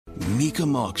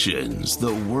Mecum Auctions,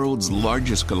 the world's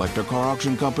largest collector car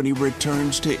auction company,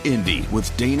 returns to Indy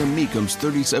with Dana Mecum's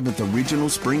 37th Regional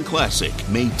Spring Classic,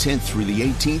 May 10th through the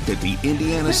 18th at the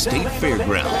Indiana State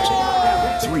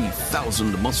Fairgrounds.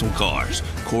 3,000 muscle cars,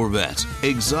 Corvettes,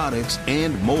 exotics,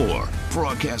 and more.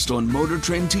 Broadcast on Motor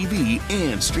Trend TV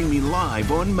and streaming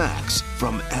live on Max.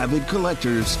 From avid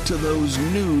collectors to those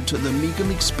new to the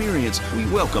Mecum experience, we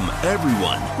welcome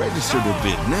everyone. Register to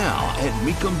bid now at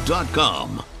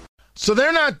Mecum.com. So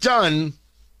they're not done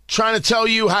trying to tell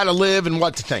you how to live and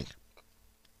what to think.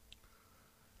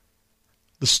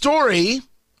 The story,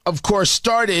 of course,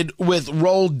 started with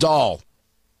Roald Dahl,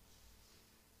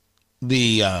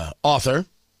 the author,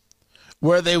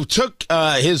 where they took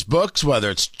his books,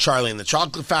 whether it's Charlie and the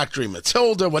Chocolate Factory,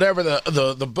 Matilda, whatever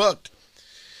the book,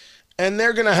 and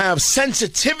they're going to have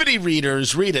sensitivity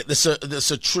readers read it. This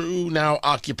is a true now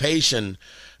occupation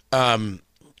from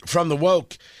the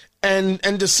woke, and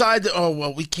decide that, oh,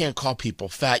 well, we can't call people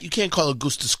fat. You can't call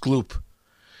Augustus Gloop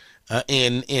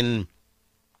in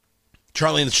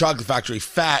Charlie and the Chocolate Factory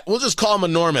fat. We'll just call him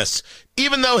enormous,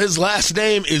 even though his last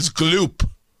name is Gloop.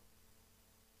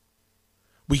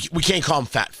 We can't call him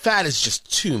fat. Fat is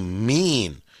just too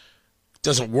mean. It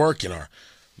doesn't work in our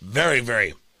very,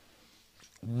 very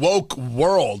woke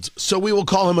world. So we will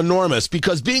call him enormous,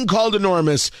 because being called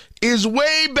enormous is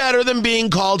way better than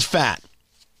being called fat.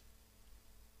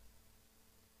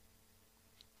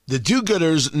 The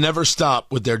do-gooders never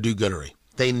stop with their do-goodery.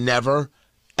 They never,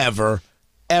 ever,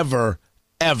 ever,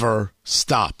 ever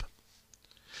stop.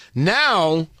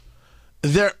 Now,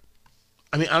 I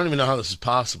don't even know how this is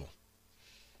possible.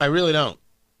 I really don't.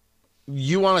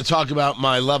 You want to talk about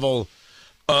my level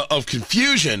of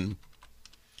confusion?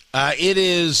 It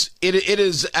is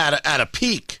at a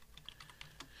peak.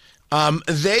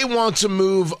 They want to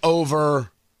move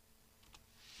over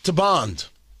to Bond,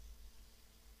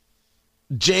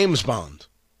 James Bond.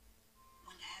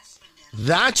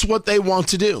 That's what they want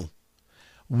to do.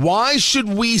 Why should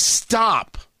we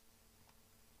stop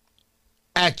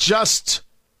at just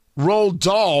Roald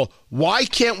Dahl? Why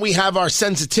can't we have our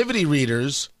sensitivity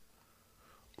readers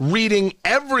reading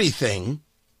everything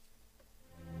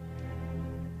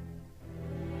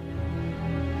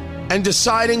and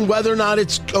deciding whether or not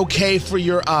it's okay for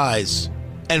your eyes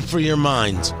and for your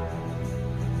mind?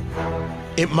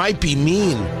 It might be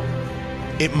mean.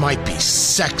 It might be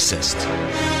sexist.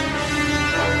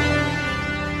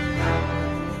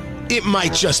 It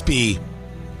might just be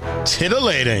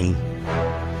titillating.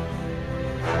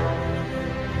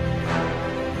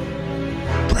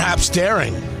 Perhaps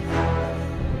daring.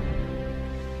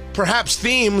 Perhaps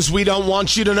themes we don't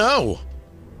want you to know.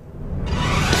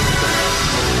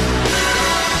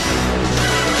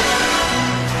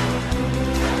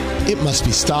 It must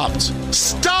be stopped.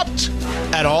 Stopped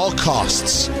at all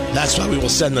costs. That's why we will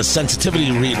send the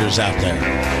sensitivity readers out there.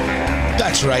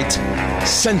 That's right.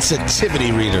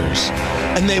 Sensitivity readers.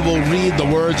 And they will read the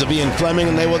words of Ian Fleming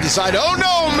and they will decide, oh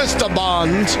no, Mr.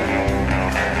 Bond.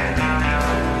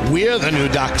 We're the new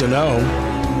Dr. No.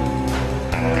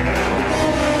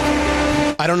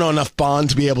 I don't know enough Bond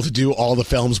to be able to do all the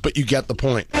films, but you get the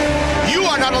point. You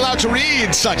are not allowed to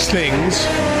read such things.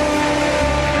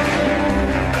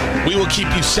 We will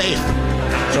keep you safe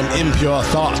from impure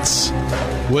thoughts.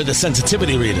 We're the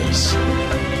sensitivity readers.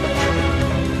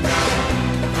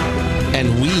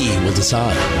 And we will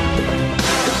decide.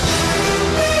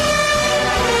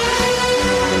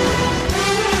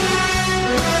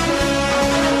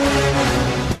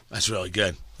 That's really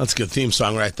good. That's a good theme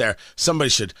song right there. Somebody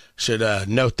should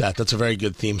note that. That's a very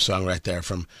good theme song right there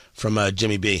from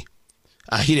Jimmy B.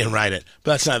 He didn't write it,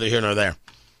 but that's neither here nor there.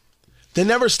 They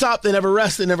never stop. They never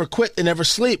rest. They never quit. They never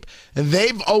sleep. And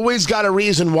they've always got a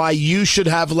reason why you should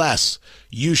have less.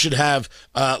 You should have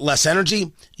less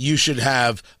energy. You should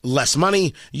have less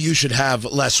money. You should have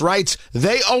less rights.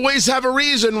 They always have a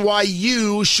reason why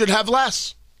you should have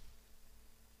less.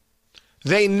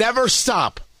 They never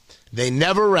stop. They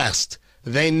never rest.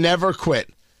 They never quit.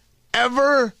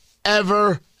 Ever,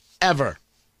 ever, ever.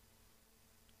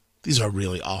 These are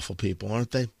really awful people,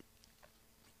 aren't they?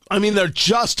 I mean, they're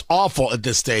just awful at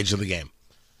this stage of the game.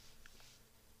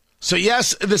 So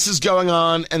yes, this is going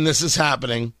on and this is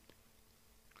happening.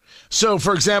 So,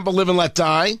 for example, Live and Let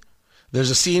Die. There's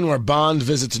a scene where Bond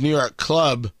visits a New York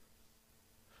club.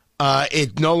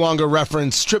 It no longer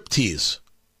referenced striptease.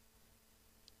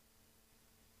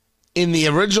 In the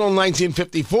original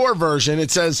 1954 version,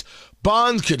 it says,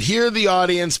 Bond could hear the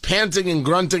audience panting and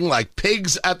grunting like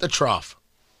pigs at the trough.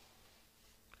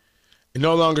 It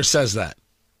no longer says that.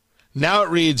 Now it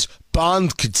reads,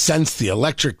 Bond could sense the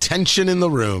electric tension in the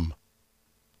room.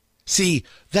 See,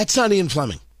 that's not Ian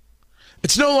Fleming.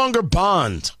 It's no longer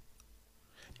Bond.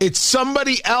 It's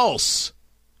somebody else.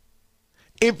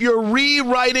 If you're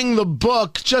rewriting the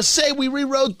book, just say we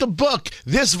rewrote the book.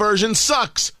 This version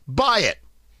sucks. Buy it.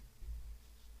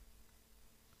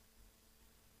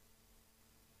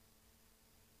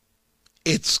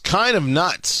 It's kind of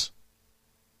nuts.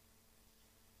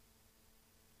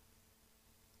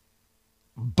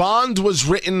 Bond was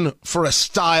written for a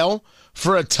style,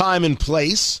 for a time and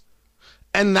place,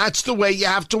 and that's the way you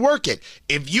have to work it.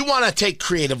 If you want to take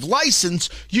creative license,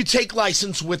 you take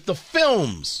license with the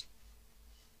films.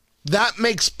 That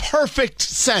makes perfect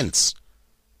sense.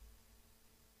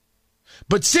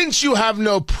 But since you have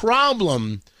no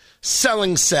problem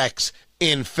selling sex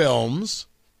in films,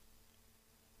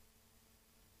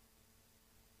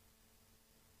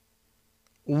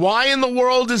 why in the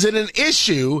world is it an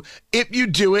issue if you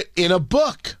do it in a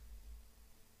book?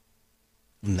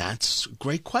 And that's a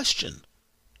great question.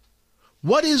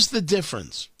 What is the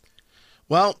difference?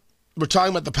 Well, we're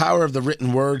talking about the power of the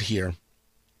written word here.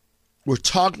 We're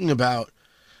talking about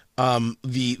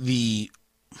the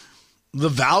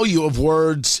value of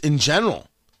words in general.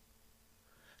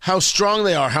 How strong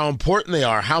they are, how important they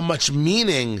are, how much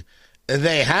meaning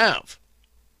they have.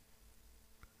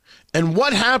 And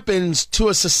what happens to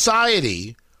a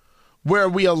society where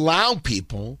we allow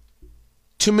people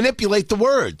to manipulate the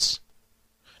words?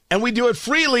 And we do it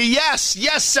freely. Yes,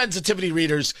 sensitivity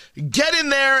readers. Get in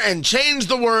there and change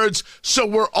the words so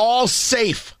we're all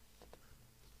safe.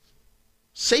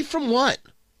 Safe from what?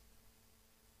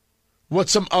 What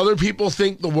some other people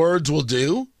think the words will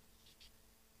do?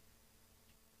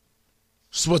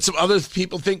 So what some other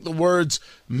people think the words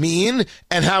mean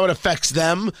and how it affects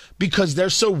them because they're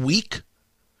so weak?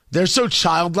 They're so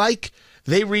childlike.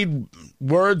 They read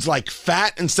words like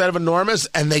fat instead of enormous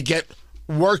and they get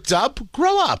worked up.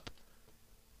 Grow up.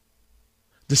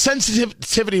 The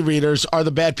sensitivity readers are the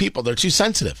bad people. They're too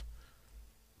sensitive.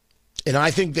 And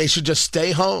I think they should just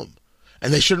stay home.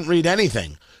 And they shouldn't read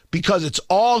anything because it's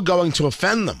all going to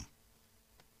offend them.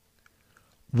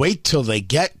 Wait till they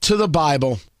get to the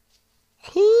Bible.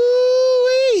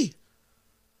 Hoo-wee.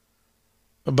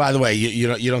 By the way, you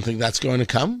don't think that's going to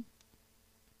come?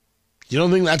 You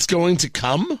don't think that's going to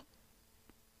come?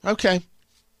 Okay.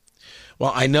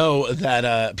 Well, I know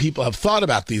that people have thought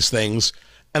about these things,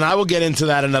 and I will get into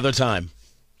that another time.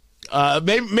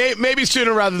 Maybe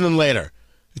sooner rather than later.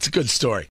 It's a good story.